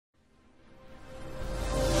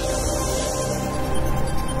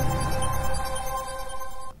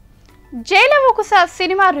Jai Lava కుస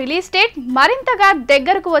cinema release date మరింతగా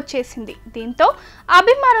దగ్గరకు వచ్చేసింది. దీంతో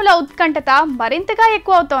అభిమానుల ఉత్కంఠత మరింతగా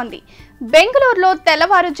ఎక్కువవుతోంది. బెంగళూరులో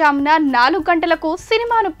తెల్లవారుజామున 4 గంటలకు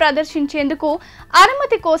సినిమాను ప్రదర్శించేందుకు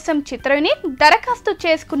అనుమతి కోసం చిత్ర యూనిట్ దరఖాస్తు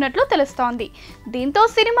చేసుకున్నట్లు తెలుస్తోంది. దీంతో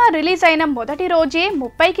సినిమా రిలీజ్ అయిన మొదటి రోజే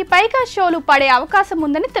 30కి పైగా షోలు పడే అవకాశం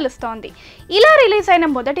ఉందని తెలుస్తోంది. ఇలా రిలీజ్ అయిన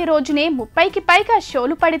మొదటి రోజునే 30కి పైగా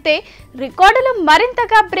షోలు పడితే రికార్డులు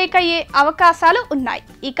మరింతగా బ్రేక్ అయ్యే అవకాశాలు ఉన్నాయి.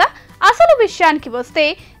 ఇక అసలు విషయానికి వస్తే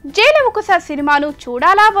జైలవ కుస సినిమాను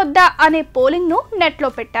చూడాలా వద్దా అనే పోలింగ్ ను నెట్లో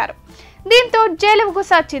పెట్టారు. దీంతో జైలవ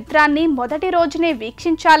కుస చిత్రాన్ని మొదటి రోజునే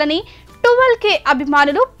వీక్షించాలని 12K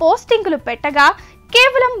అభిమానులు పోస్టింగులు పెట్టగా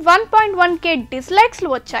కేవలం 1.1K డిస్లైక్స్లు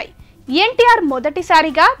వచ్చాయి. NTR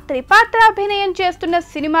మొదటిసారిగా త్రిపాత్రాభినయం చేస్తున్న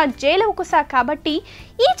సినిమా జైలవ కుస కాబట్టి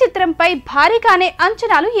ఈ చిత్రంపై భారీగానే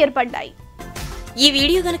అంచనాలు ఏర్పడ్డాయి. ఈ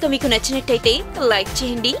వీడియో గనుక మీకు నచ్చినట్టయితే లైక్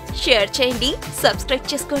చేయండి, షేర్ చేయండి, సబ్స్క్రైబ్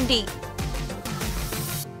చేసుకోండి.